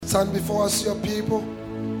stand before us, your people,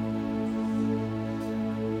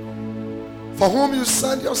 for whom you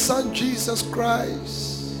sent your Son Jesus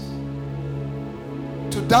Christ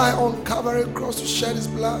to die on Calvary cross to shed his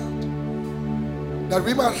blood, that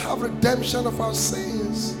we might have redemption of our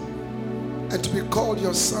sins and to be called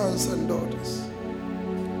your sons and daughters.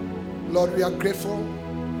 Lord, we are grateful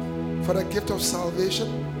for the gift of salvation.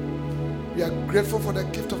 We are grateful for the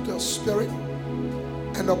gift of your Spirit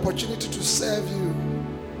and the opportunity to serve you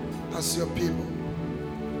as your people.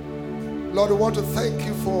 Lord, we want to thank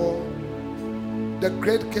you for the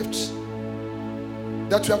great gift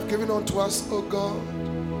that you have given unto us, O God.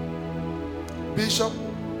 Bishop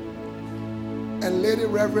and Lady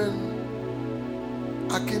Reverend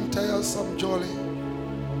Akintayo Samjoli,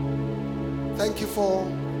 thank you for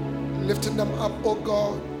lifting them up, O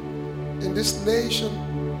God, in this nation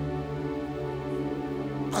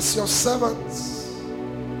as your servants.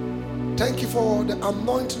 Thank you for the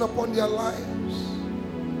anointing upon their lives.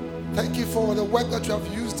 Thank you for the work that you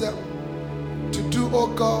have used them to do, O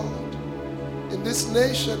God, in this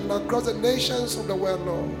nation and across the nations of the world,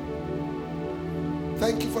 Lord.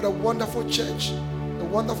 Thank you for the wonderful church, the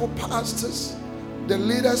wonderful pastors, the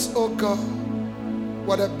leaders, oh God.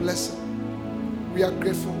 What a blessing. We are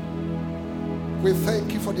grateful. We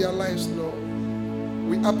thank you for their lives, Lord.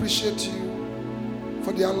 We appreciate you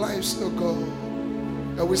for their lives, oh God.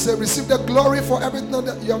 And we say, receive the glory for everything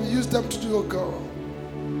that you have used them to do, oh God.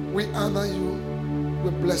 We honor you. We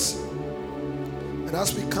bless you. And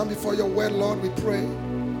as we come before your word, Lord, we pray,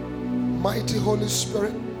 mighty Holy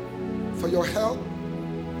Spirit, for your help,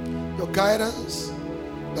 your guidance,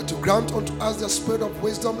 that you grant unto us the spirit of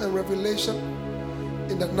wisdom and revelation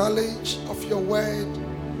in the knowledge of your word,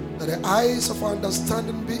 that the eyes of our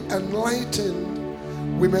understanding be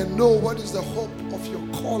enlightened, we may know what is the hope of your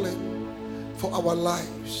calling for our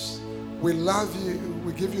lives. We love you.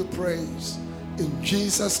 We give you praise. In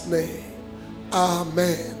Jesus' name,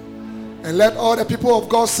 amen. And let all the people of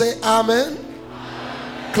God say amen.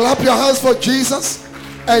 Amen. Clap your hands for Jesus,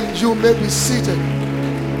 and you may be seated.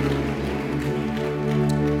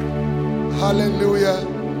 Hallelujah.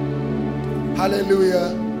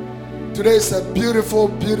 Hallelujah. Today is a beautiful,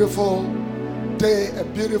 beautiful day, a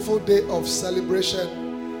beautiful day of celebration.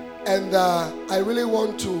 And I really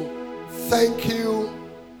want to thank you,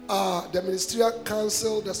 the Ministerial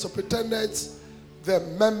Council, the superintendents, the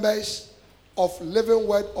members of Living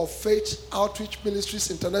Word of Faith Outreach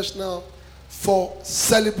Ministries International for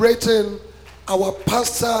celebrating our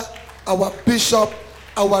pastor, our bishop,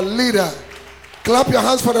 our leader. Clap your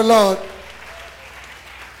hands for the Lord.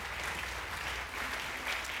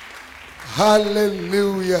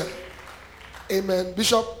 Hallelujah. Amen.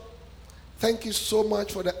 Bishop, thank you so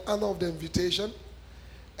much for the honor of the invitation.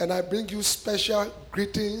 And I bring you special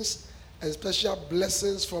greetings and special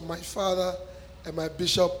blessings from my father and my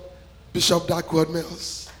bishop, Bishop Darkwood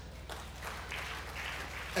Mills.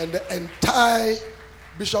 And the entire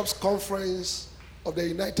Bishops' Conference of the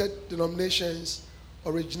United Denominations,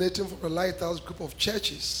 originating from the Lighthouse Group of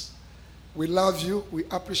Churches. We love you. We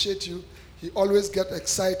appreciate you. He always gets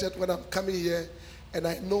excited when I'm coming here, and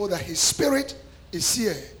I know that his spirit is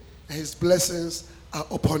here and his blessings are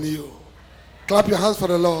upon you. Clap your hands for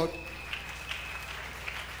the Lord.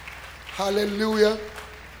 Hallelujah.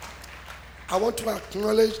 I want to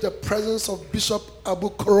acknowledge the presence of Bishop Abu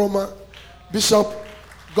Koroma. Bishop,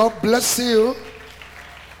 God bless you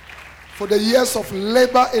for the years of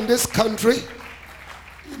labor in this country.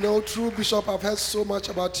 You know, through Bishop, I've heard so much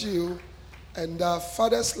about you. And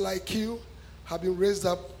fathers like you have been raised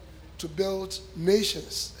up to build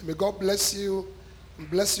nations. And may God bless you, and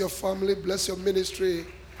bless your family, bless your ministry.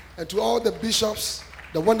 And to all the bishops,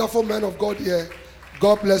 the wonderful men of God here,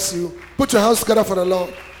 God bless you. Put your hands together for the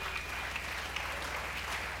Lord.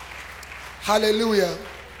 Hallelujah.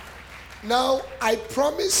 Now, I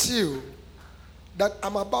promise you that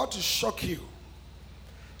I'm about to shock you.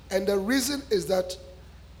 And the reason is that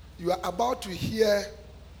you are about to hear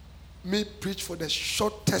me preach for the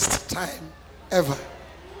shortest time ever.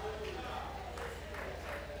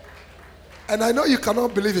 And I know you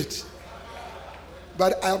cannot believe it,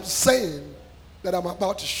 but I am saying that I'm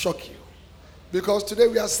about to shock you. Because today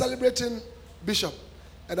we are celebrating Bishop,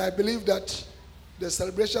 and I believe that the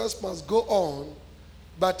celebrations must go on,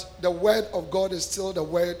 but the word of God is still the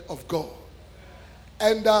word of God.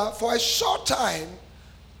 And for a short time,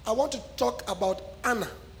 I want to talk about honor.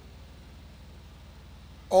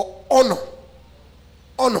 Or honor.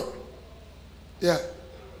 Honor. Yeah.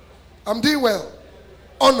 I'm doing well.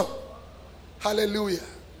 Honor. Hallelujah.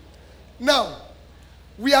 Now,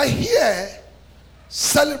 we are here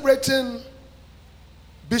celebrating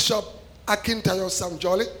Bishop Akintayo Sam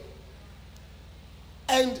Jolly.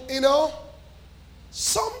 And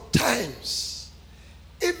sometimes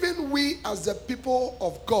even we as the people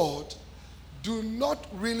of God do not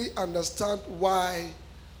really understand why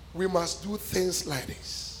we must do things like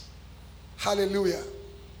this. Hallelujah.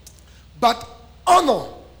 But honor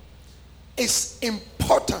is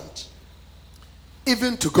important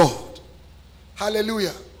even to God.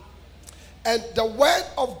 Hallelujah. And the word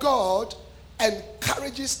of God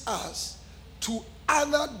encourages us to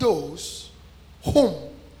honor those whom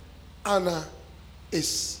honor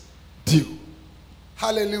is due.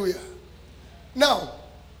 Hallelujah. Now,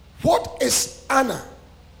 what is honor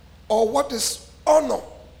or what is honor?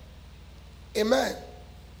 Amen.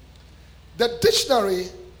 The dictionary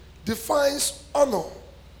defines honor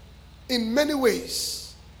in many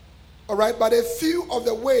ways. All right, but a few of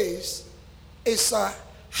the ways is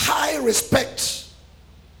high respect.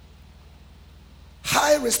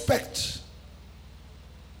 High respect.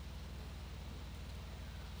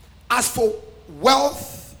 As for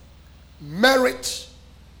wealth, merit,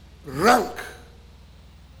 rank.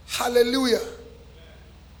 Hallelujah.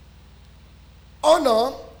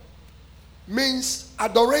 Honor means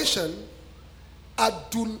adoration,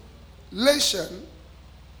 adulation.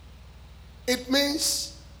 It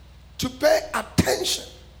means to pay attention.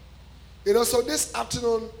 So this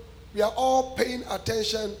afternoon, we are all paying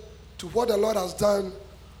attention to what the Lord has done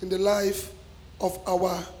in the life of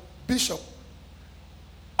our bishop.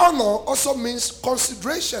 Honor also means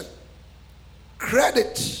consideration,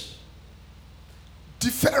 credit,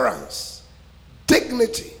 deference,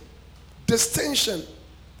 dignity, distinction,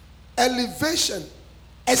 elevation,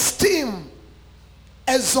 esteem,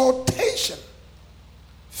 exaltation,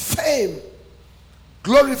 fame,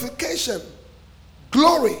 glorification,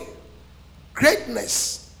 glory,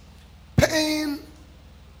 greatness, paying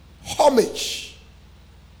homage,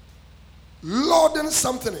 lauding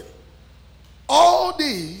something. All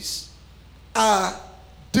these are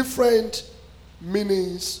different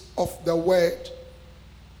meanings of the word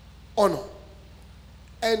honor.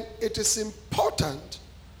 And it is important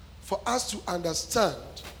for us to understand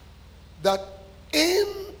that in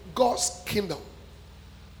God's kingdom,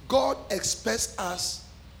 God expects us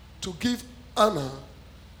to give honor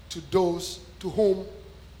to those to whom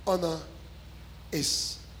honor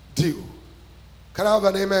is due. Can I have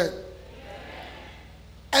an amen?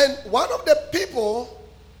 And one of the people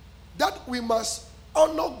that we must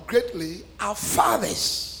honor greatly are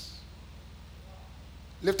fathers.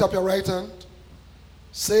 Lift up your right hand.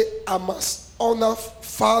 Say, I must honor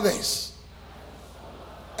fathers.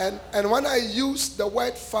 And when I use the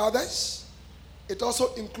word fathers, it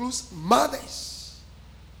also includes mothers.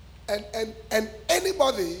 And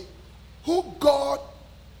anybody who God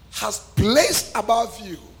has placed above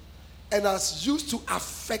you and has used to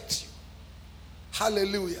affect you.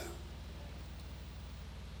 Hallelujah.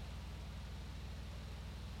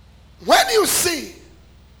 When you see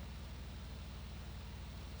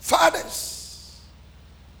fathers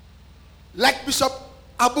like Bishop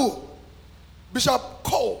Abu, Bishop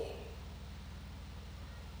Cole,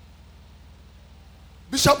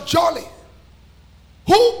 Bishop Jolly,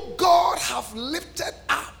 who God have lifted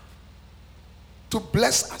up to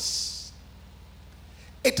bless us,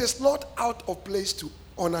 it is not out of place to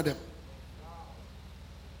honor them.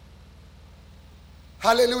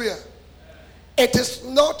 Hallelujah. It is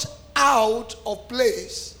not out of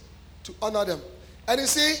place to honor them. And you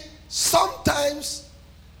see, sometimes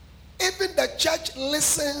even the church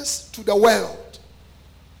listens to the world.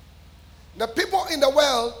 The people in the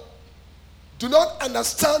world do not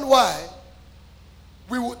understand why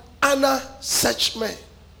we would honor such men.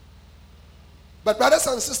 But brothers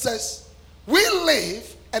and sisters, we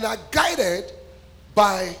live and are guided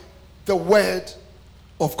by the word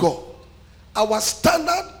of God. Our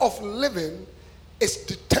standard of living is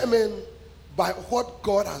determined by what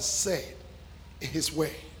God has said in his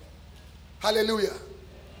word. Hallelujah.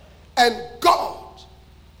 And God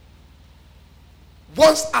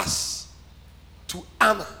wants us to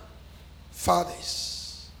honor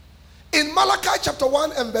fathers. In Malachi chapter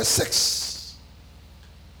 1 and verse 6.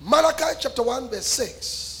 Malachi chapter 1 verse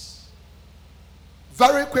 6.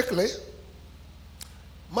 Very quickly.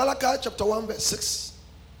 Malachi chapter 1 verse 6.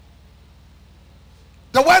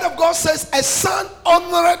 The word of God says, a son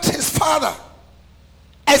honoreth his father.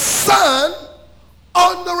 A son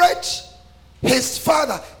honoreth his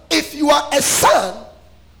father. If you are a son,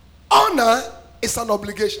 honor is an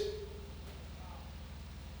obligation.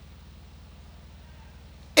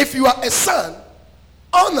 If you are a son,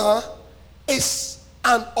 honor is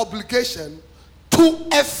an obligation to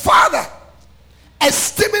a father.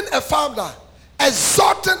 Esteeming a father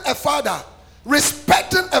exalting a father,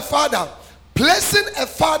 respecting a father, placing a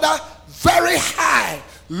father very high,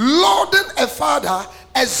 lauding a father,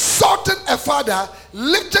 exalting a father,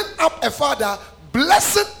 lifting up a father,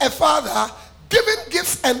 blessing a father, giving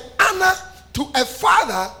gifts and honor to a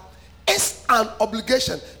father is an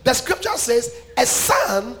obligation. The scripture says, a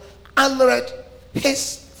son honored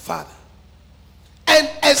his father, and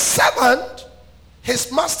a servant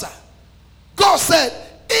his master. God said,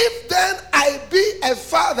 if then I be a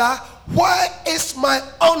father, where is my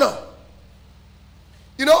honor?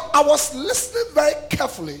 You know, I was listening very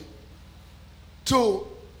carefully to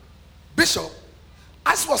Bishop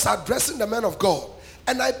as he was addressing the man of God,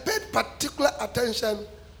 and I paid particular attention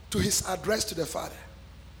to his address to the father.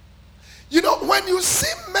 You know, when you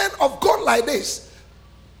see men of God like this,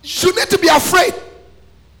 you need to be afraid.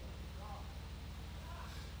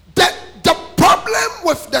 The problem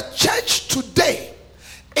with the church today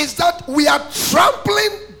is that we are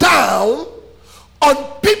trampling down on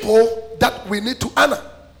people that we need to honor.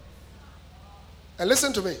 And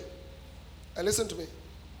listen to me.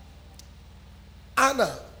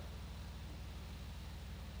 Honor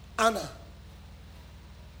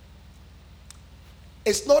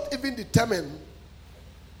is not even determined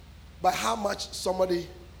by how much somebody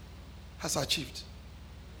has achieved.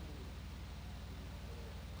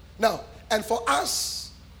 Now, and for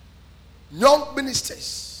us young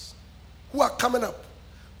ministers who are coming up,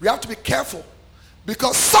 we have to be careful,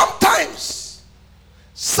 because sometimes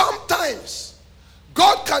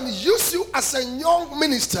God can use you as a young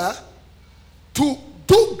minister to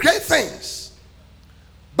do great things,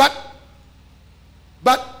 but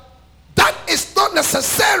that is not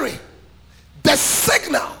necessarily the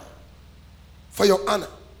signal for your honor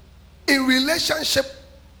in relationship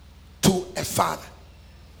to a father.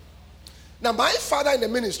 Now, my father in the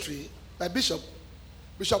ministry, my Bishop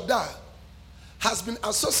Dar, has been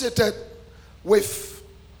associated with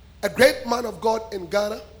a great man of God in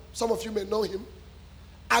Ghana. Some of you may know him,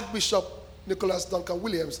 Archbishop Nicholas Duncan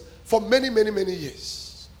Williams, for many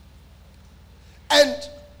years. And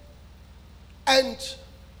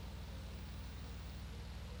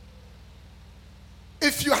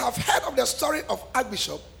if you have heard of the story of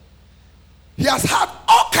Archbishop, he has had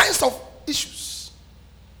all kinds of issues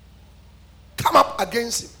come up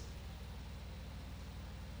against him,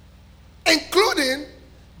 including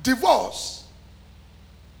divorce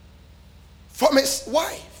from his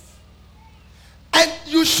wife. And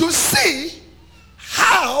you should see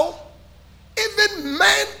how even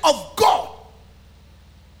men of God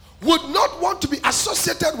would not want to be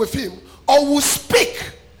associated with him, or will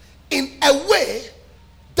speak in a way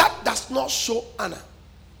that does not show honor.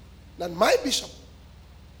 Now, my bishop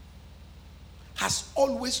has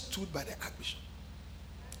always stood by the Archbishop,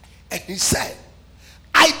 and he said,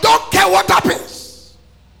 I don't care what happens,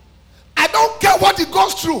 I don't care what he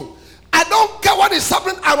goes through, I don't care what is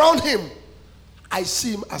happening around him, I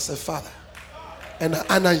see him as a father, and I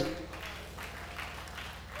honor him,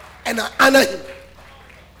 and I honor him,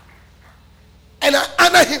 and I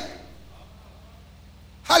honor him.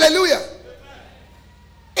 Hallelujah.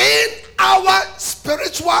 In our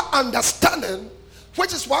spiritual understanding,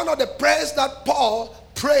 which is one of the prayers that Paul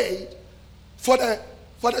prayed for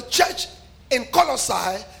the church in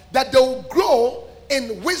Colossae, that they will grow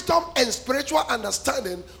in wisdom and spiritual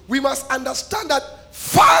understanding, we must understand that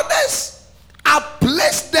fathers are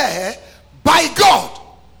placed there by God.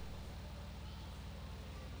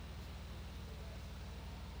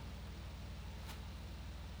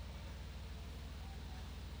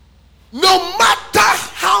 No matter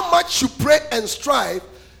how much you pray and strive,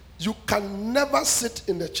 you can never sit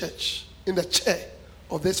in the church, in the chair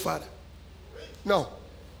of this father. No.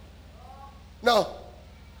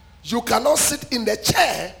 You cannot sit in the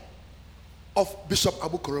chair of Bishop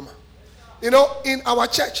Abu Koroma. You know, in our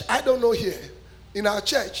church, I don't know here, in our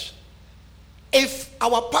church, if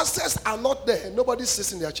our pastors are not there, nobody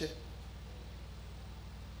sits in their chair.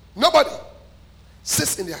 Nobody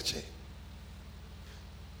sits in their chair.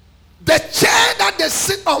 The chair that they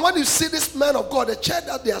sit on, when you see this man of God, the chair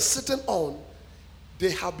that they are sitting on, they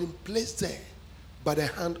have been placed there by the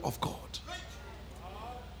hand of God.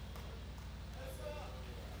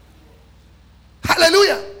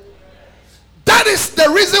 Hallelujah. That is the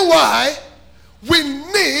reason why we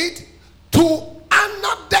need to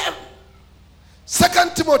honor them. 2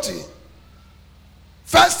 Timothy,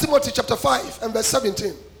 1 Timothy chapter 5 and verse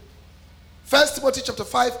 17. 1 Timothy chapter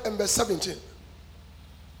 5 and verse 17.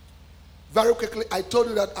 Very quickly, I told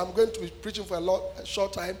you that I'm going to be preaching for a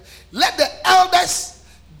short time. Let the elders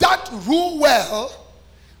that rule well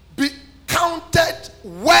be counted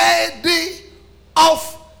worthy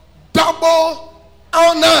of double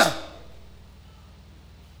honor.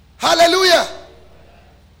 Hallelujah.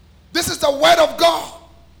 This is the word of God.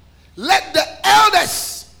 Let the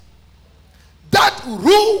elders that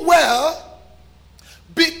rule well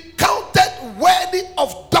be counted worthy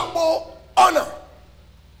of double honor.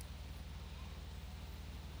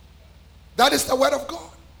 That is the word of God.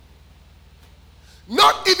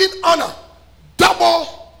 Not even honor,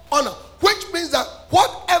 double honor. Which means that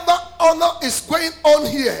whatever honor is going on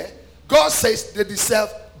here, God says they deserve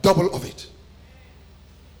double of it.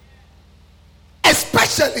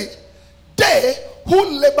 Especially they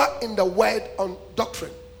who labor in the word on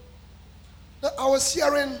doctrine. Now, I was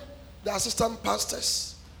hearing the assistant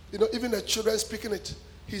pastors, even the children speaking it.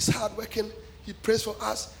 He's hardworking. He prays for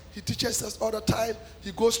us. He teaches us all the time.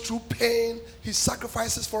 He goes through pain. He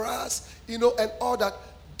sacrifices for us, and all that.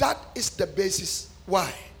 That is the basis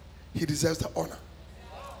why he deserves the honor.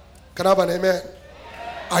 Can I have an amen?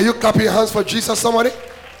 Are you clapping your hands for Jesus, somebody?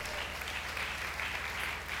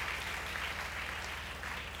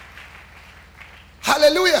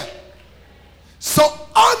 Hallelujah. So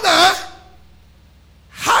honor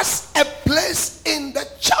has a place in the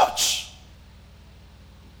church.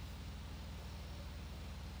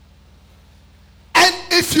 And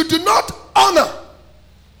if you do not honor,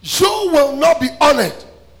 you will not be honored.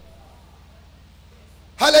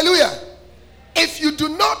 Hallelujah. If you do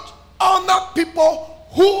not honor people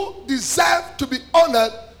who deserve to be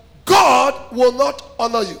honored, God will not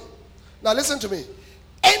honor you. Now listen to me.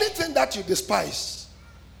 Anything that you despise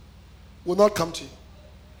will not come to you.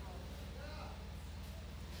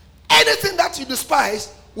 Anything that you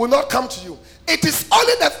despise will not come to you. It is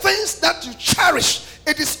only the things that you cherish.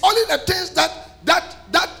 It is only the things that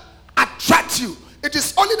attract you. It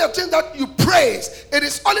is only the things that you praise. It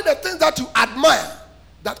is only the things that you admire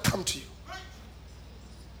that come to you.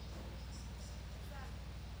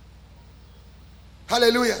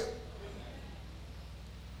 Hallelujah.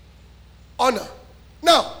 Honor.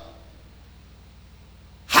 Now,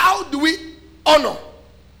 how do we honor?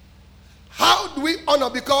 How do we honor?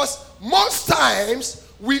 Because most times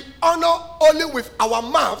we honor only with our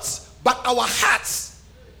mouths, but our hearts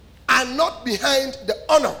are not behind the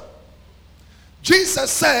honor. Jesus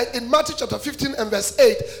said in Matthew chapter 15 and verse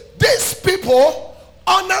 8, these people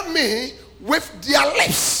honor me with their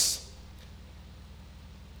lips.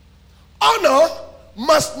 Honor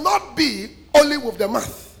must not be only with the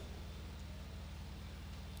mouth.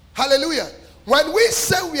 Hallelujah. When we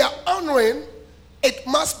say we are honoring, it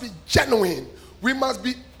must be genuine. We must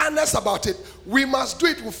be honest about it. We must do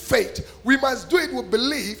it with faith. We must do it with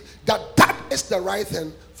belief that that is the right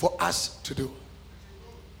thing for us to do.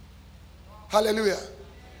 Hallelujah.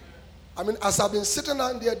 As I've been sitting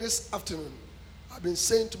down there this afternoon, I've been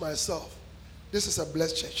saying to myself, this is a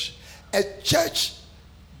blessed church. A church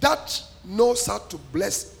that knows how to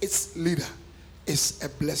bless its leader is a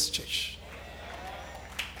blessed church.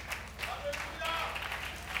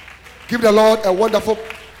 Give the Lord a wonderful.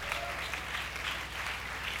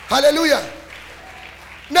 Hallelujah.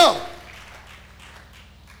 Now,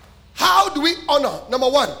 how do we honor? Number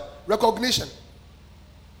one, recognition.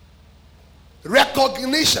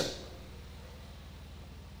 Recognition.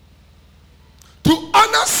 To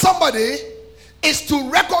honor somebody is to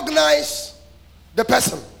recognize the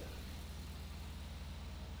person.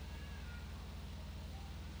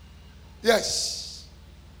 Yes.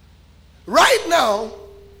 Right now,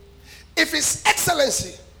 if His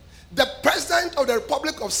Excellency, the President of the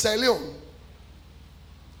Republic of Sierra Leone,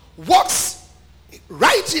 walks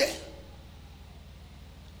right here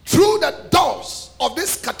through the doors of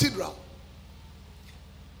this cathedral,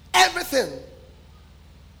 everything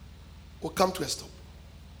will come to a stop.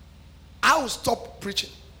 I will stop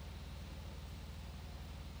preaching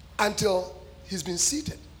until he's been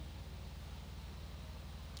seated.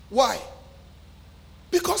 Why?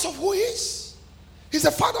 Because of who he is. He's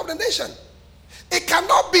the father of the nation. It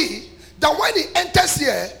cannot be that when he enters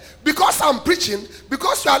here, because I'm preaching,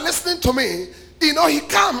 because you are listening to me, he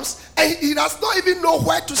comes and he does not even know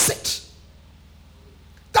where to sit.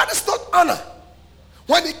 That is not honor.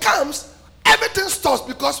 When he comes, everything stops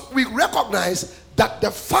because we recognize that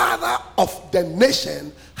the father of the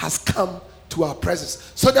nation has come to our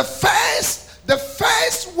presence. So the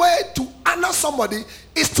first way to honor somebody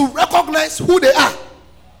is to recognize who they are.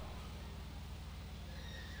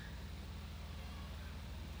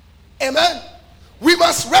 Amen. We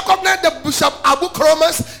must recognize the Bishop Abu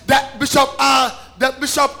Kromas, the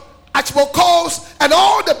Bishop Archibald Coles, and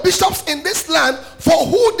all the bishops in this land for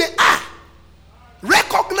who they are.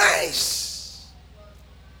 Recognize.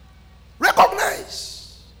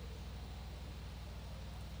 Recognize.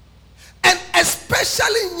 And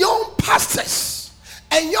especially young pastors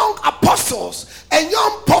and young apostles and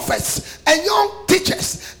young prophets and young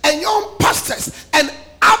teachers and young pastors and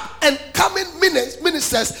up and coming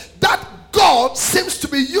ministers that God seems to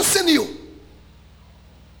be using you.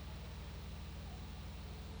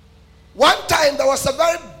 One time there was a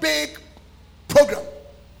very big program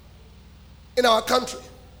in our country,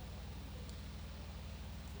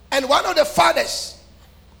 and one of the fathers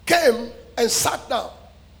came and sat down.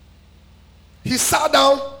 He sat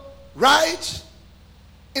down right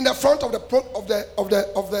in the front of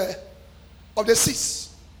the seats.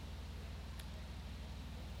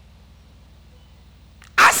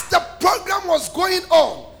 As the program was going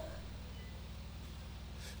on,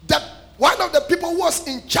 one of the people who was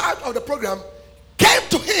in charge of the program came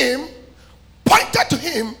to him, pointed to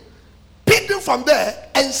him, picked him from there,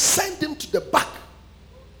 and sent him to the back.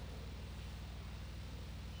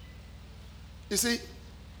 You see,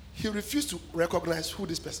 he refused to recognize who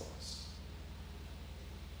this person was.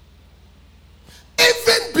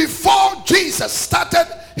 Even before Jesus started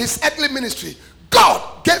his earthly ministry,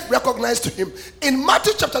 God gave recognize to him. In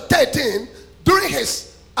Matthew chapter 13, during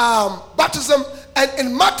his baptism, and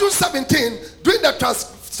in Matthew 17, during the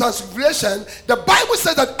transfiguration, the Bible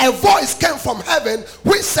says that a voice came from heaven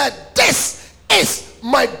which said, "This is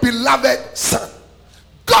my beloved son."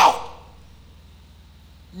 God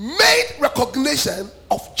made recognition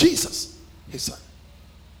of Jesus, his son,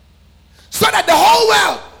 so that the whole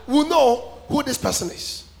world will know who this person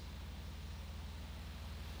is.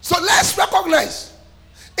 So let's recognize,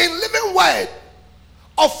 in Living Word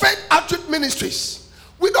of Faith Outreach Ministries,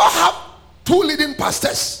 we don't have 2 leading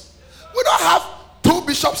pastors. We don't have 2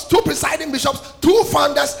 bishops, 2 presiding bishops, 2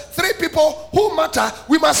 founders, 3 people who matter.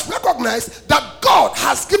 We must recognize that God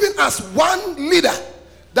has given us one leader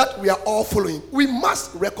that we are all following. We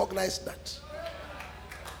must recognize that.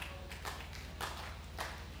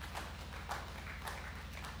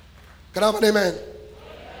 Can I have an amen?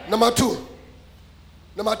 Number two.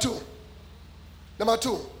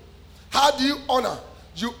 How do you honor?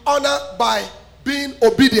 You honor by being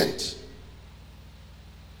obedient.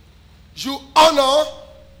 You honor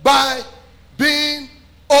by being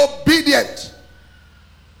obedient.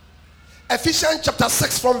 Ephesians chapter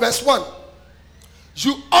 6 from verse 1.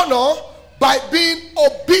 You honor by being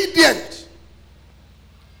obedient.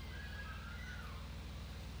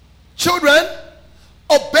 Children,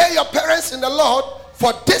 obey your parents in the Lord,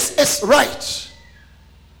 for this is right.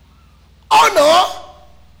 Honor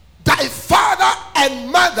thy father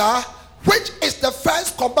and mother, which is the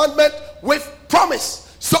first commandment with promise.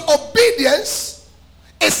 So obedience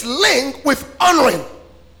is linked with honoring.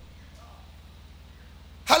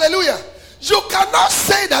 Hallelujah. You cannot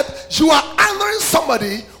say that you are honoring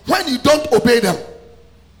somebody when you don't obey them.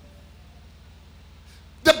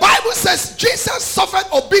 The Bible says Jesus suffered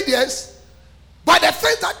obedience by the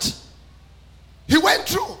things that he went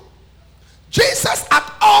through. Jesus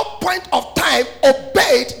at all point of time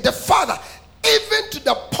obeyed the Father, even to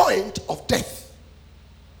the point of death.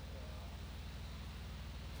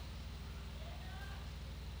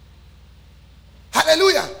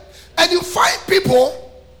 Hallelujah. And you find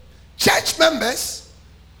people, church members,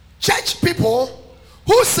 church people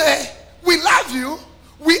who say, "We love you,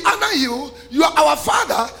 we honor you, you are our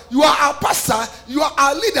father, you are our pastor, you are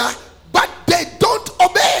our leader," but they don't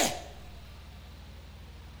obey.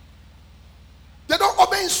 They don't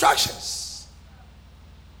obey instructions.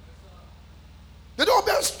 They don't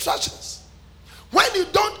obey instructions. When you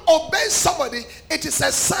don't obey somebody, it is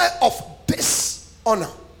a sign of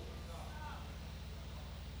dishonor.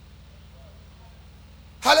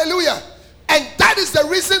 Hallelujah. And that is the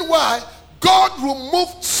reason why God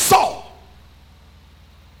removed Saul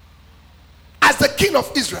as the king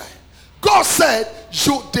of Israel. God said,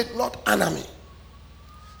 "You did not honor me.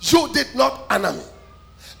 You did not honor me."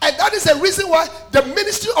 And that is the reason why the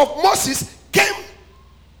ministry of Moses came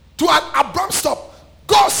to an abrupt stop.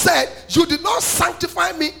 God said, "You did not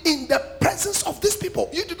sanctify me in the presence of these people.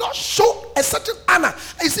 You did not show a certain honor."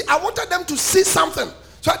 And you see, I wanted them to see something,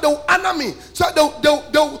 so that they will honor me, so that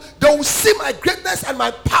they will see my greatness and my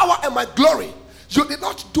power and my glory. You did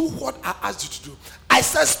not do what I asked you to do. I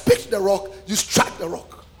said, "Speak to the rock," you strike the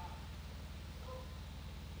rock.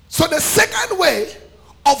 So the second way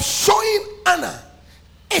of showing honor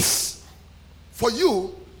is for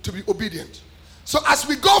you to be obedient. So as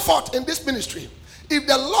we go forth in this ministry, if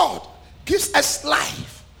the Lord gives us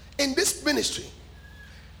life in this ministry,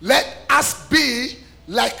 let us be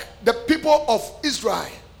like the people of Israel,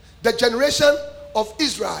 the generation of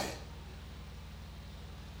Israel,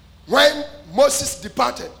 when Moses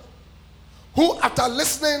departed, who after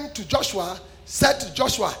listening to Joshua said to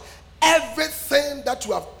Joshua, "Everything that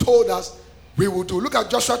you have told us, we will do. Look at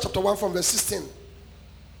Joshua chapter 1 from verse 16.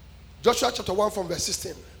 Joshua chapter 1 from verse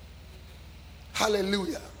 16.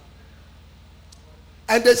 Hallelujah.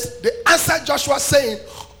 And they answered Joshua saying,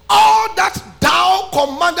 all that thou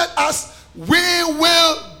commanded us, we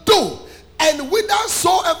will do. And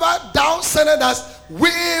whithersoever thou sendest us, we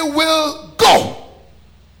will go.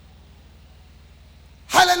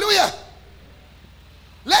 Hallelujah.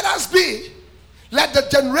 Let us be like the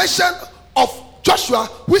generation of Joshua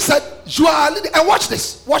who said, you are leading. And watch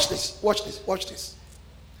this.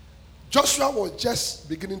 Joshua was just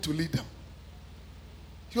beginning to lead them.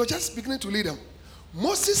 He was just beginning to lead them.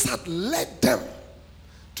 Moses had led them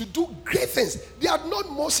to do great things. They had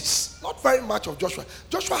known Moses, not very much of Joshua.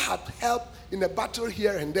 Joshua had helped in a battle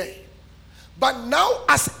here and there. But now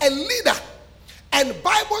as a leader, and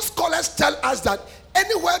Bible scholars tell us that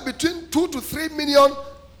anywhere between 2 to 3 million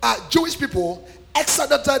Jewish people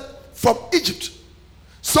exoded from Egypt.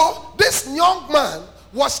 So this young man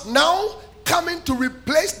was now coming to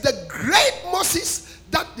replace the great Moses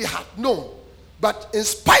that they had known. But in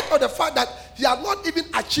spite of the fact that he had not even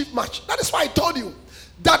achieved much. That is why I told you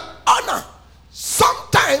that honor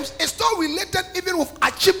sometimes is not related even with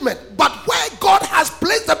achievement, but where God has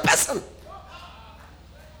placed the person.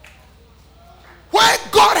 Where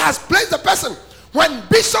God has placed the person. When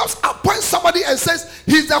bishops appoint somebody and says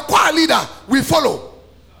he's the choir leader, we follow.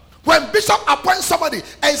 When bishop appoints somebody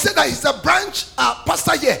and says that he's a branch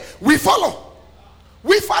pastor here, we follow.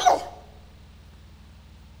 We follow.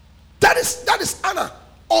 That is honor.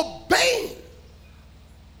 Obeying.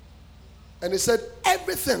 And he said,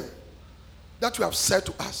 everything that you have said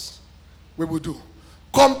to us, we will do.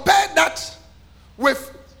 Compare that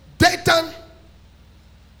with Dathan,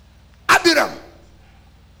 Abiram.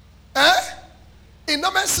 In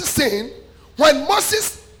Numbers 16, when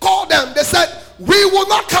Moses called them, they said, we will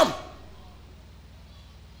not come.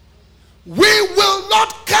 We will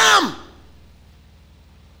not come.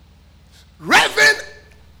 Reverend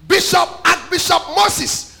Bishop, Archbishop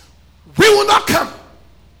Moses, we will not come.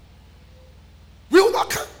 We will not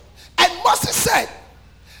come. And Moses said,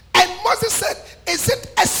 is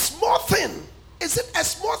it a small thing? Is it a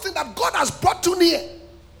small thing that God has brought to near?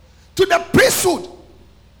 To the priesthood?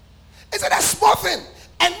 Is it a small thing?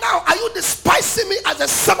 And now are you despising me as a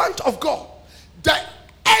servant of God? The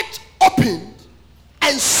earth opened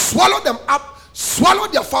and swallowed them up,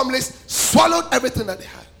 swallowed their families, swallowed everything that they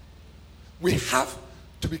had. We have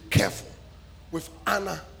to be careful with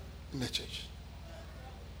honor in the church.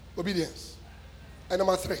 Obedience. And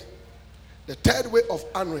number 3, the third way of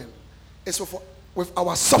honoring is with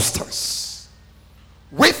our substance.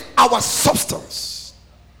 With our substance.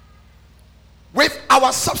 With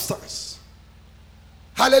our substance.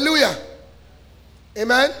 Hallelujah.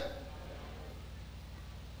 Amen.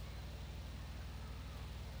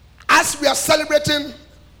 As we are celebrating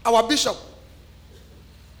our bishop,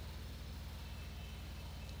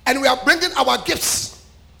 and we are bringing our gifts,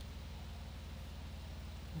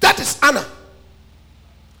 that is honor.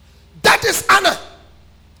 That is honor.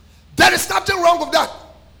 There is nothing wrong with that.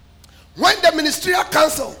 When the ministerial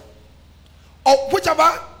council, or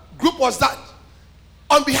whichever group was that,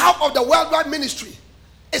 on behalf of the worldwide ministry,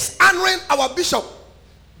 is honoring our bishop,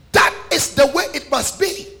 that is the way it must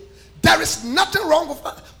be. There is nothing wrong with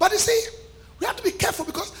that. But you see, we have to be careful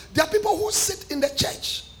because there are people who sit in the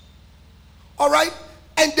church, all right,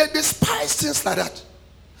 and they despise things like that.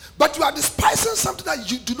 But you are despising something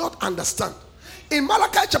that you do not understand. In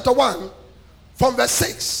Malachi chapter 1, from verse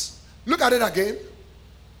 6, look at it again.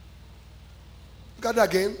 Look at it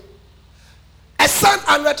again. A son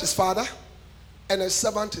honoreth his father, and a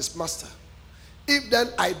servant his master. If then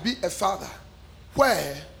I be a father,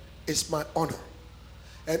 where is my honor?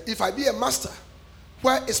 And if I be a master,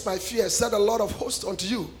 where is my fear? Said the Lord of hosts unto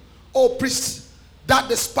you, O priests that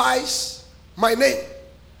despise my name.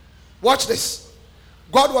 Watch this.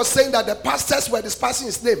 God was saying that the pastors were despising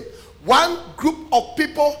his name. One group of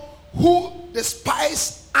people who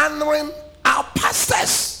despise honoring our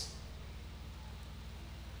pastors.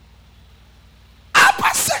 Our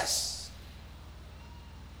pastors.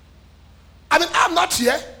 I mean, I'm not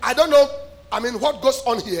here. I don't know, what goes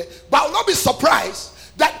on here. But I will not be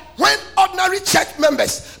surprised that when ordinary church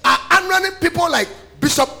members are honoring people like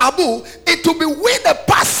Bishop Abu, it will be we the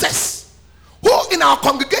pastors who in our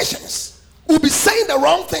congregations will be saying the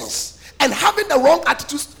wrong things and having the wrong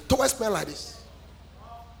attitudes towards men like this.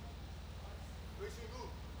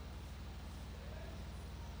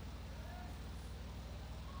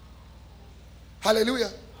 Hallelujah.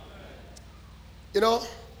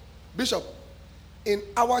 Bishop, in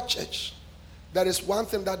our church, there is one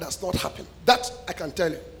thing that does not happen. That I can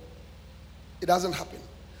tell you. It doesn't happen.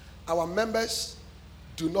 our members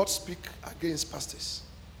do not speak against pastors.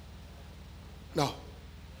 Now,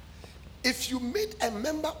 if you meet a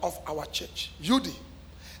member of our church, UD,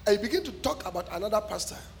 and you begin to talk about another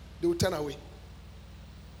pastor, they will turn away.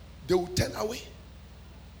 They will turn away.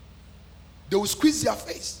 They will squeeze their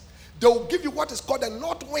face. They will give you what is called the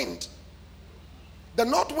north wind. The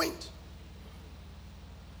north wind.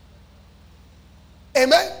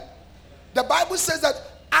 Amen. The Bible says that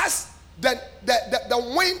as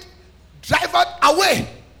the wind driveth away,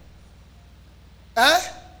 as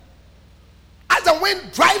the wind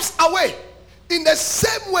drives away, in the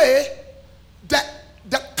same way, the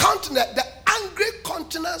angry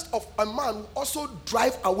countenance of a man will also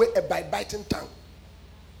drive away a biting tongue.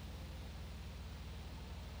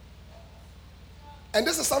 And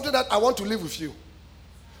this is something that I want to leave with you.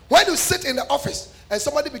 When you sit in the office and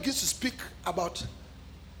somebody begins to speak about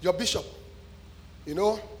your bishop,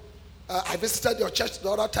 I visited your church the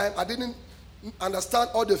other time. I didn't understand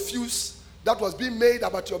all the fuse that was being made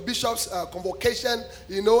about your bishop's convocation,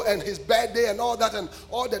 and his birthday and all that, and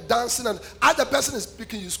all the dancing. And as the person is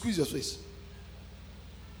speaking, you squeeze your face.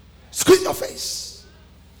 Squeeze your face.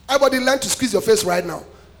 Everybody learn to squeeze your face right now.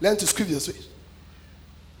 Learn to squeeze your face.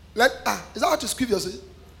 Is that how to squeeze your face?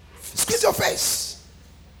 Squeeze your face.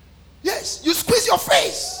 Yes, you squeeze your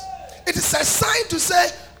face. It is a sign to say,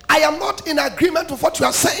 I am not in agreement with what you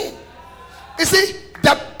are saying. You see,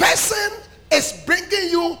 the person is bringing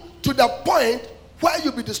you to the point where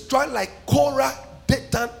you'll be destroyed like Korah,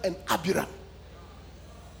 Dathan, and Abiram.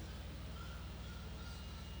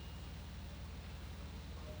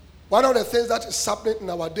 One of the things that is happening in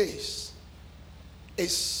our days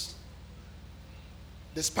is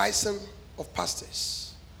despising of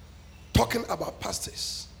pastors, talking about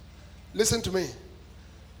pastors. Listen to me.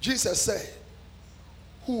 Jesus said,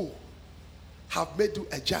 who have made you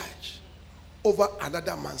a judge over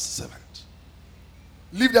another man's servant?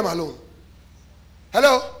 Leave them alone.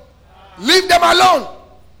 Hello? Leave them alone.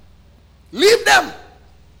 Leave them.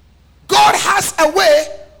 God has a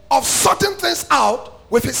way of sorting things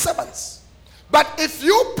out with his servants. But if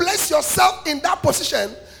you place yourself in that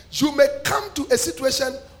position, you may come to a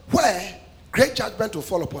situation where great judgment will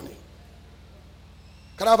fall upon you.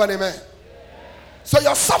 Can I have an amen? So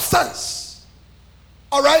your substance.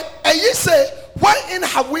 All right? And ye say, wherein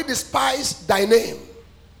have we despised thy name?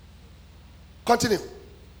 Continue.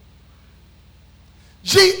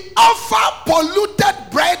 Ye offer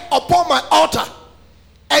polluted bread upon my altar.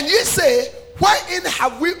 And ye say, wherein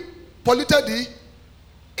have we polluted thee?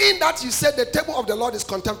 In that you said the table of the Lord is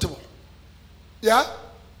contemptible. Yeah?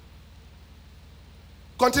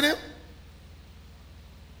 Continue.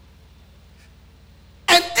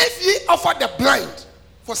 And if ye offer the blind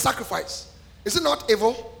for sacrifice, is it not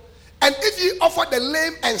evil? And if ye offer the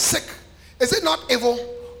lame and sick, is it not evil?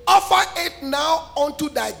 Offer it now unto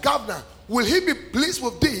thy governor. Will he be pleased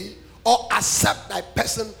with thee or accept thy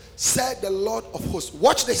person, said the Lord of hosts.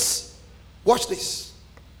 Watch this. Watch this.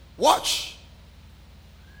 Watch.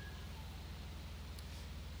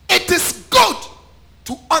 It is good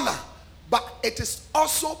to honor, but it is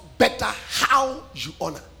also better how you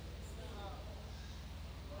honor.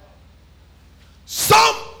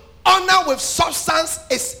 Some honor with substance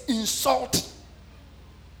is insult.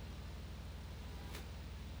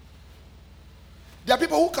 There are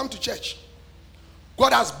people who come to church.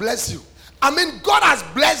 God has blessed you. God has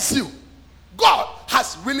blessed you. God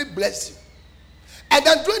has really blessed you. And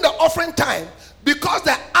then during the offering time, because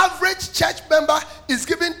the average church member is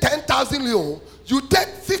giving 10,000 lyon, you take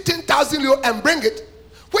 15,000 lyon and bring it,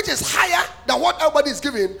 which is higher than what everybody is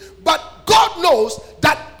giving. But God knows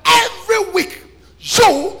that every week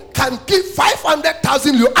you can give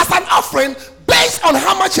 500,000 lyon as an offering based on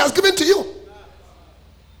how much he has given to you.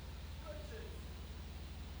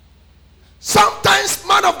 Sometimes,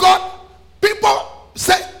 man of God, people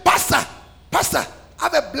say, Pastor, I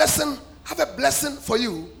have a blessing for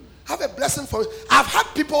you. Have a blessing for you. I've had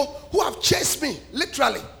people who have chased me,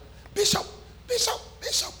 literally. Bishop.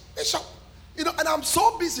 And I'm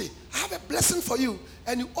so busy. I have a blessing for you.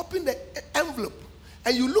 And you open the envelope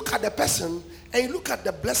and you look at the person and you look at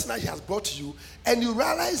the blessing that he has brought to you, and you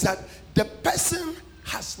realize that the person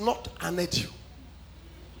has not honored you.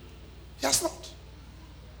 He has not.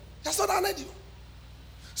 He has not honored you.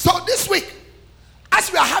 So this week,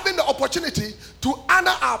 as we are having the opportunity to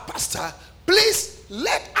honor our pastor, please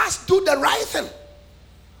let us do the right thing.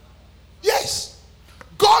 Yes.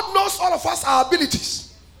 God knows all of us, our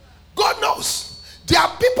abilities. God knows. There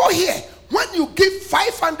are people here, when you give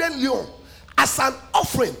 500 lyon as an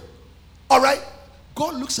offering, all right,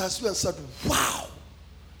 God looks at you and said, wow,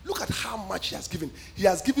 look at how much he has given. He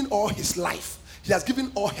has given all his life. He has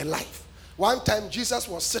given all her life. One time Jesus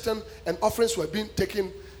was sitting and offerings were being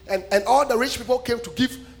taken, and all the rich people came to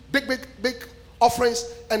give big offerings,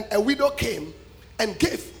 and a widow came and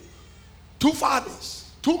gave 2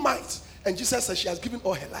 farthings, 2 mites, and Jesus said she has given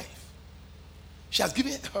all her life. She has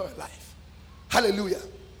given her life. Hallelujah.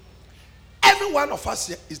 Every one of us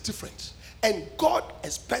here is different, and God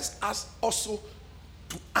expects us also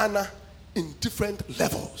to honor in different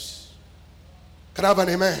levels. Can I have an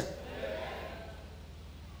amen?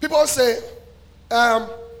 People say,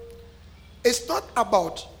 it's not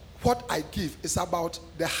about what I give, it's about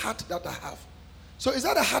the heart that I have. So is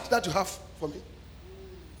that the heart that you have for me?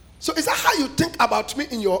 So is that how you think about me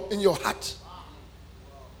in your heart?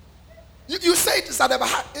 You say it is at the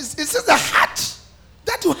heart. It's the heart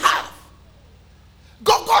that you have.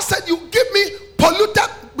 God said, you give me polluted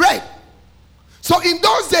bread. So in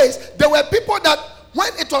those days, there were people that when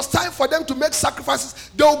it was time for them to make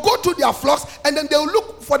sacrifices, they will go to their flocks and then they will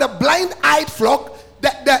look for the blind-eyed flock,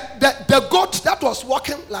 the goat that was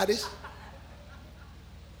walking like this.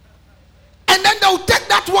 And then they will take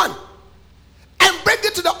that one and bring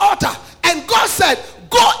it to the altar. And God said,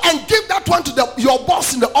 go and give that one to your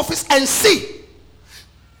boss in the office and see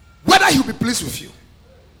whether he'll be pleased with you.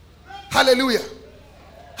 Hallelujah.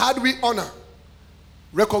 How do we honor?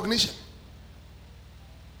 Recognition.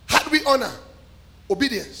 How do we honor?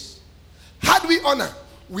 Obedience. How do we honor?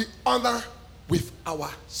 We honor with our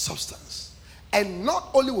substance. And not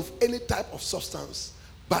only with any type of substance,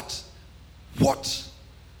 but what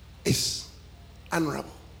is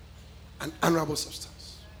honorable. An honorable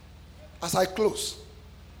substance. As I close,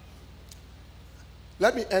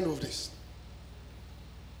 let me end with this.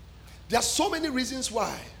 There are so many reasons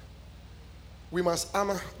why we must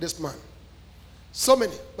honor this man. So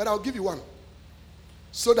many, but I'll give you one.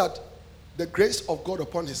 So that the grace of God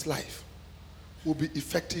upon his life will be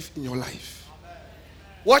effective in your life. Amen.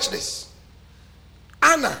 Watch this.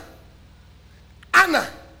 Honor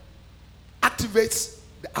activates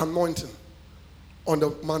the anointing on the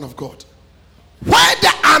man of God. Where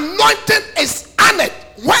the anointing is honored,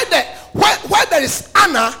 where there is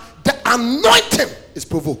honor, the anointing is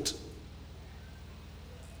provoked.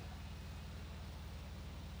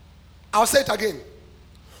 I'll say it again.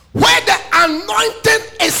 Where the anointing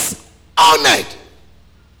is honored,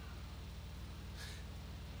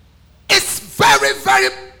 it's very, very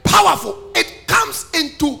powerful. It comes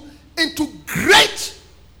into great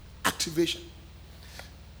activation.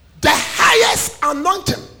 The highest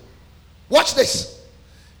anointing, watch this,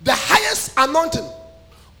 the highest anointing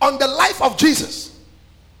on the life of Jesus.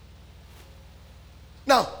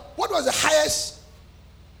 Now, what was the highest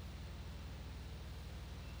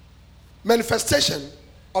manifestation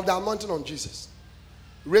of the anointing on Jesus?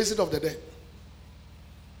 Raising of the dead.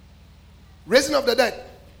 Raising of the dead.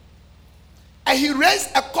 And he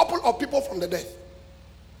raised a couple of people from the dead.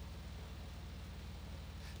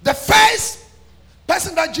 The first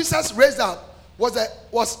person that Jesus raised up was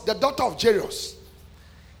the daughter of Jairus.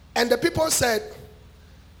 And the people said,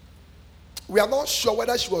 we are not sure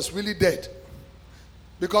whether she was really dead,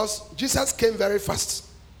 because Jesus came very fast.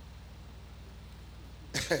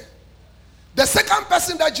 The second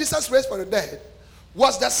person that Jesus raised from the dead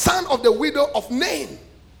was the son of the widow of Nain.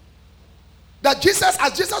 That Jesus,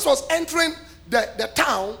 as Jesus was entering the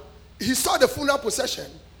town, he saw the funeral procession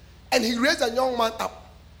and he raised a young man up.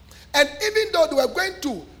 And even though they were going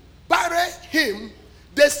to bury him,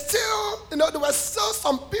 there were still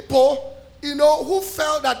some people, who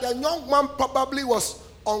felt that the young man probably was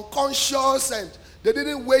unconscious and they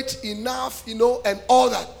didn't wait enough, and all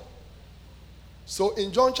that. So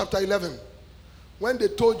in John chapter 11, when they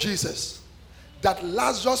told Jesus that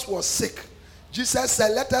Lazarus was sick, Jesus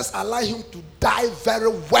said, let us allow him to die very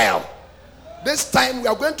well. This time we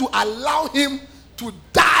are going to allow him to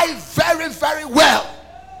die very, very well.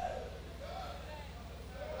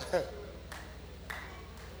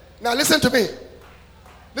 Now listen to me.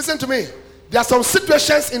 Listen to me. There are some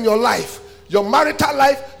situations in your life, your marital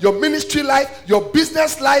life, your ministry life, your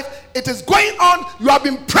business life. It is going on. You have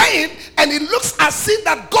been praying and it looks as if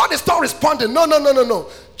that God is not responding. No.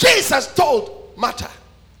 Jesus told Martha,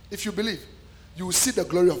 if you believe, you will see the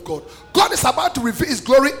glory of God. God is about to reveal his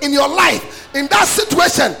glory in your life, in that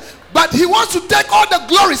situation. But he wants to take all the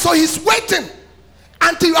glory. So he's waiting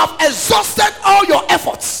until you have exhausted all your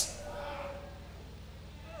efforts.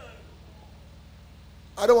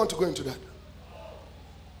 I don't want to go into that.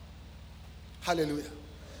 Hallelujah.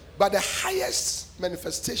 But the highest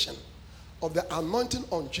manifestation of the anointing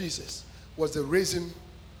on Jesus was the raising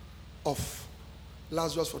of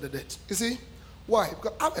Lazarus from the dead. You see? Why?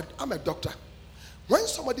 Because I'm a doctor. When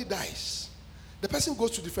somebody dies, the person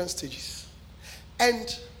goes to different stages.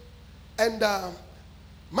 And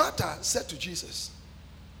Martha said to Jesus,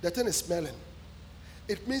 the thing is smelling.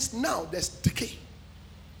 It means now there's decay.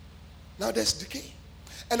 Now there's decay.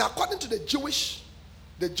 And according to the Jewish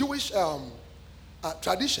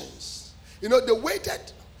traditions, they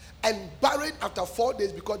waited and buried after 4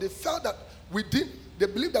 days because they felt that they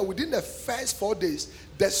believed that within the first 4 days,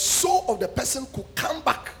 the soul of the person could come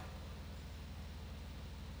back.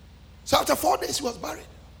 So after 4 days, he was buried.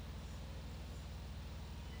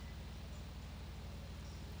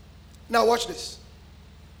 Now watch this.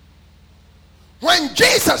 When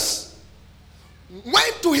Jesus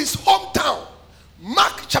went to his hometown,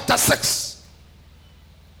 Mark chapter 6.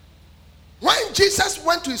 When Jesus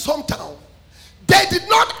went to his hometown, they did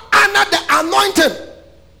not honor the anointing.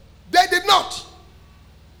 They did not.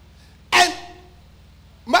 And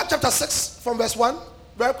Mark chapter 6 from verse 1,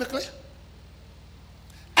 very quickly.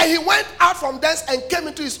 And he went out from thence and came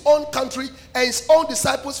into his own country, and his own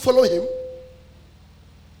disciples followed him.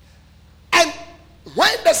 And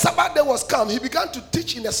when the Sabbath day was come, he began to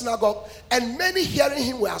teach in the synagogue, and many hearing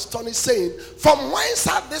him were astonished, saying, From whence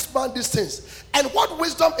hath this man these things? And what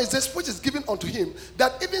wisdom is this which is given unto him,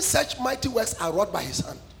 that even such mighty works are wrought by his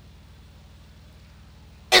hand?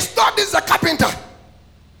 Is not this the carpenter,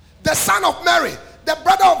 the son of Mary, the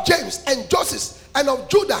brother of James and Joseph, and of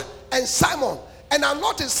Judah and Simon, and are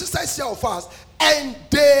not his sisters here of us? And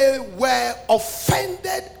they were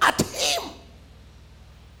offended at him.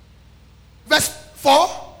 Verse 4.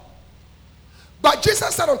 But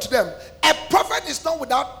Jesus said unto them, a prophet is not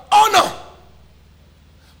without honor,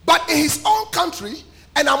 but in his own country,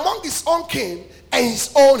 and among his own king, and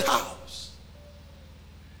his own house.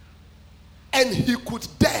 And he could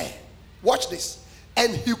dare, watch this,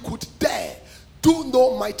 and he could dare do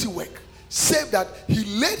no mighty work, save that he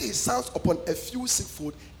laid his hands upon a few sick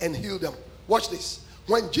folk and healed them. Watch this.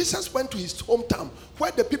 When Jesus went to his hometown,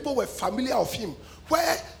 where the people were familiar of him,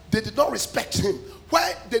 where they did not respect him,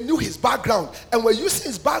 where they knew his background and were using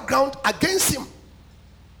his background against him,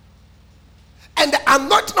 and the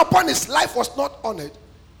anointing upon his life was not honored,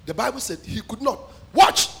 the Bible said he could not.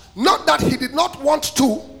 Watch. Not that he did not want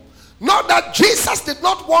to, not that Jesus did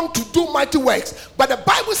not want to do mighty works, but the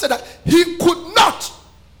Bible said that he could not.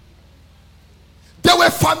 They were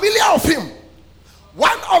familiar of him.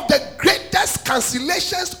 One of the greatest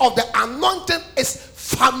cancellations of the anointing is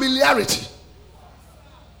familiarity.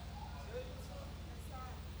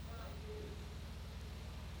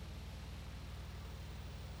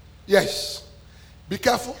 Yes. Be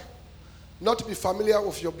careful not to be familiar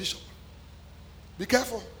with your bishop. Be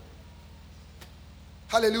careful.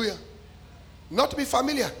 Hallelujah. Not to be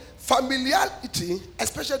familiar. Familiarity,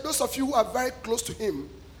 especially those of you who are very close to him,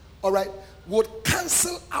 all right, would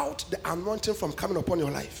cancel out the anointing from coming upon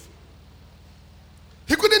your life.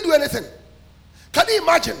 He couldn't do anything. Can you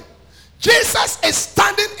imagine? Jesus is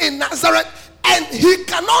standing in Nazareth and he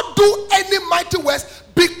cannot do any mighty works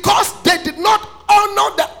because they did not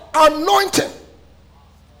honor the anointing.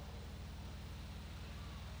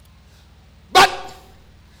 But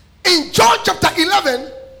in John chapter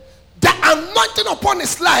 11, the anointing upon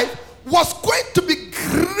his life was going to be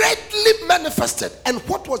greatly manifested. And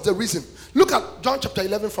what was the reason? Look at John chapter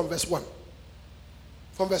 11 from verse 1.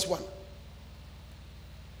 From verse 1.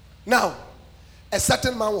 Now, a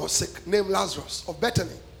certain man was sick, named Lazarus of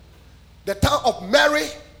Bethany, the town of Mary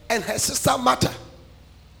and her sister Martha.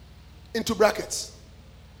 Into brackets.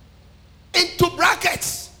 Into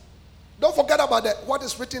brackets. Don't forget about what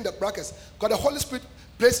is written in the brackets, because the Holy Spirit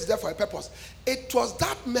places there for a purpose. It was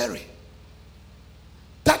that Mary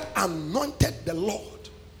that anointed the Lord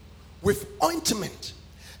with ointment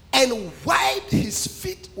and wiped his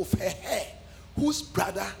feet with her hair, whose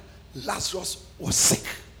brother Lazarus was sick.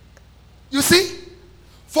 You see,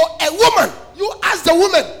 for a woman, you ask the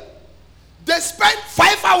woman, they spend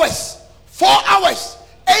 5 hours, 4 hours,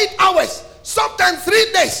 8 hours, sometimes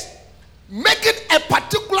 3 days, making a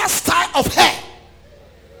particular style of hair.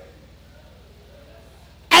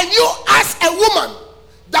 And you ask a woman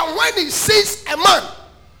that when he sees a man,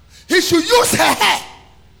 he should use her hair,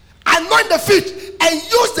 anoint the feet, and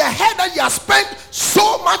use the hair that he has spent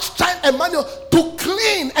so much time and money to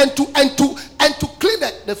clean and to clean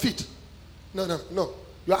the feet. No.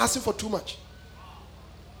 You are asking for too much.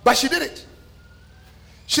 But she did it.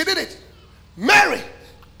 She did it. Mary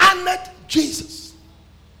honored Jesus.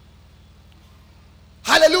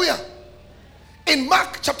 Hallelujah. In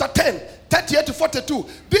Mark chapter 10, 38 to 42,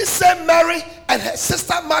 this same Mary and her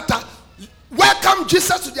sister Martha welcomed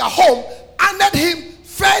Jesus to their home, honored him,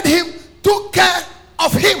 fed him, took care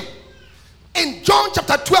of him. In John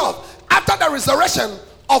chapter 12, after the resurrection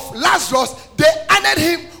of Lazarus, they honored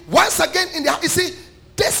him, Once again, you see,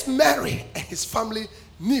 this Mary and his family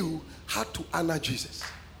knew how to honor Jesus.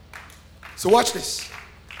 So watch this.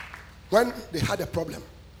 When they had a problem,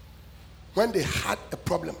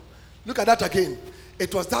 look at that again.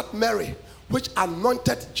 It was that Mary which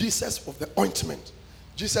anointed Jesus with the ointment.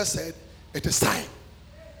 Jesus said, it is time.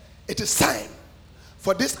 It is time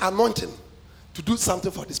for this anointing to do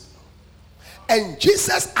something for this people. And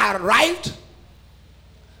Jesus arrived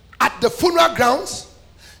at the funeral grounds.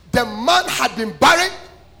 The man had been buried.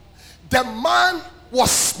 The man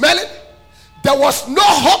was smelling. There was no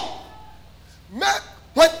hope.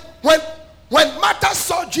 When Martha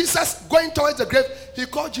saw Jesus going towards the grave, he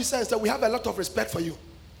called Jesus and said, we have a lot of respect for you.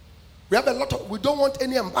 We don't want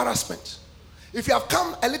any embarrassment. If you have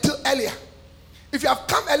come a little earlier,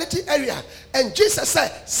 and Jesus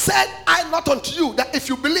said I not unto you that if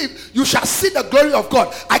you believe, you shall see the glory of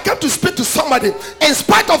God. I came to speak to somebody. In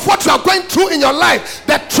spite of what you are going through in your life,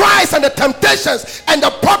 the trials and the temptations and the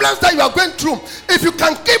problems that you are going through, if you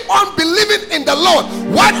can keep on believing in the Lord,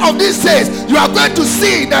 one of these days you are going to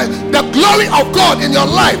see the glory of God in your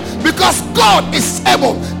life, because God is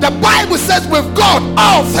able. The Bible says with God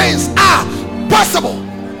all things are possible.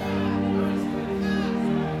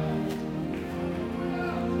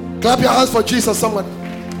 Clap your hands for Jesus, someone.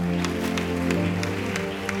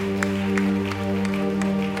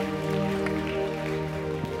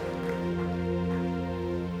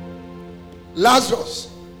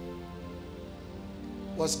 Lazarus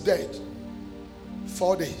was dead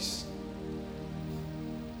 4 days.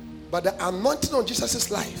 But the anointing on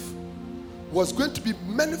Jesus' life was going to be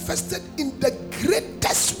manifested in the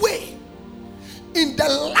greatest way in the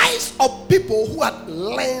lives of people who had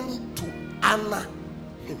learned to honor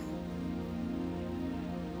him.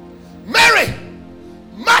 Mary,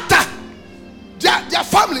 Martha, their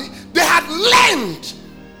family, they had learned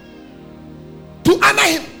to honor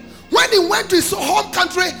him. When he went to his home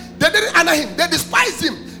country, they didn't honor him. They despised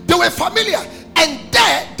him. They were familiar. And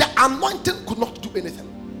there, the anointing could not do anything.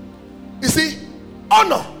 You see,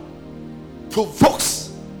 honor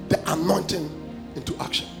provokes the anointing into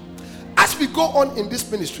action. As we go on in this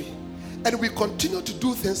ministry, and we continue to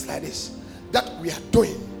do things like this, that we are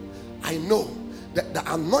doing, I know that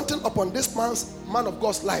the anointing upon this man of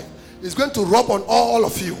God's life is going to rub on all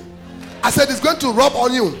of you. I said it's going to rub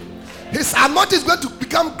on you. His anointing is going to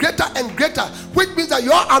become greater and greater, which means that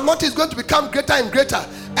your anointing is going to become greater and greater,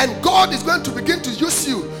 and God is going to begin to use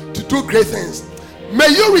you to do great things. May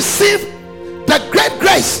you receive the great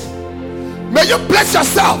grace. May you place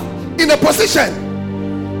yourself in a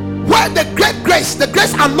position where the great grace, the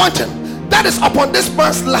grace anointing that is upon this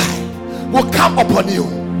man's life will come upon you.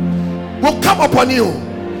 Will come upon you.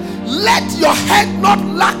 Let your head not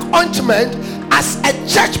lack ointment as a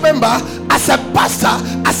church member, as a pastor,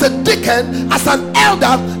 as a deacon, as an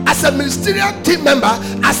elder, as a ministerial team member,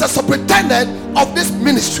 as a superintendent of this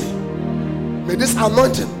ministry. May this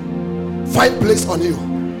anointing find place on you.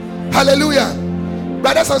 Hallelujah.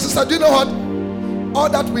 Brothers and sisters, do you know what? All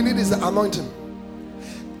that we need is the anointing.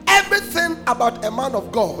 Everything about a man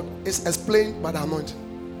of God is explained by the anointing.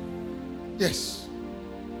 Yes.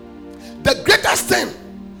 The greatest thing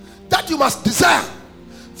that you must desire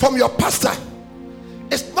from your pastor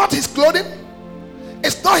is not his clothing,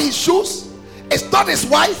 it's not his shoes, it's not his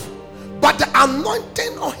wife, but the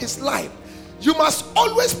anointing on his life. You must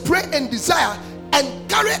always pray and desire and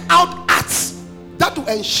carry out acts that will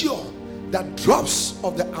ensure that drops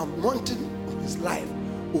of the anointing on his life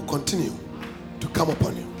will continue to come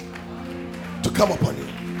upon you. To come upon you.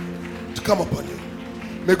 To come upon you.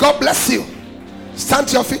 May God bless you. Stand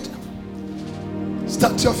to your feet.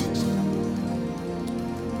 Stand to your feet.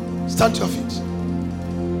 Stand to your feet.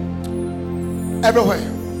 Everywhere,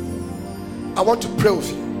 I want to pray with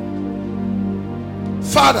you.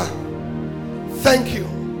 Father, thank you.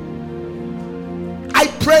 I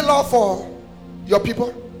pray, Lord, for your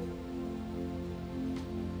people,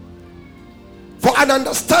 for an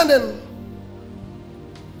understanding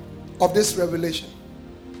of this revelation,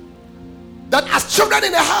 that as children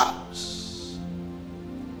in the house,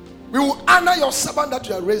 we will honor your servant that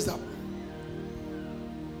you have raised up,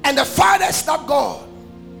 and the fathers that God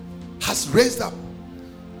has raised up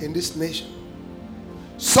in this nation,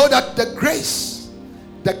 so that the grace,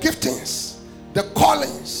 the giftings, the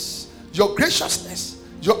callings, your graciousness,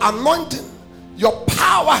 your anointing, your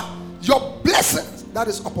power, your blessings that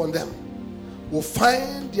is upon them will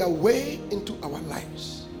find their way into our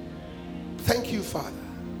lives. Thank you, Father.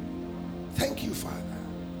 Thank you, Father.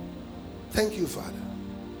 Thank you, Father.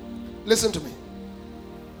 Listen to me.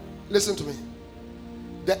 Listen to me.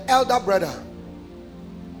 The elder brother,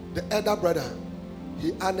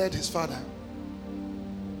 he honored his father.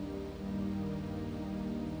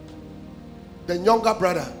 the younger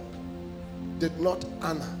brother did not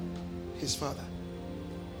honor his father.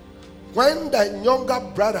 When the younger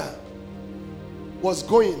brother was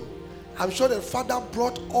going, I'm sure the father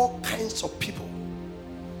brought all kinds of people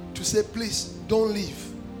to say, please don't leave.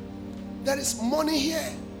 There is money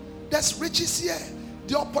here. There's riches here.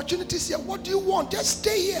 The opportunities here. What do you want? Just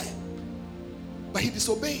stay here. But he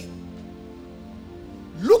disobeyed.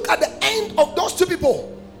 Look at the end of those two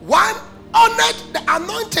people. One honored the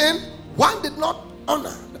anointing. One did not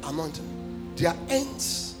honor the anointing. Their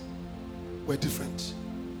ends were different.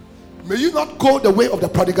 May you not go the way of the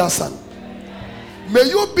prodigal son. May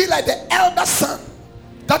you be like the elder son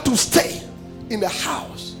that will stay in the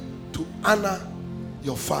house to honor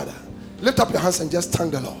your father. Lift up your hands and just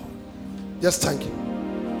thank the Lord. Just thank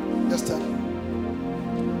him. Just thank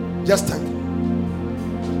him. Just thank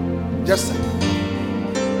him. Just thank him.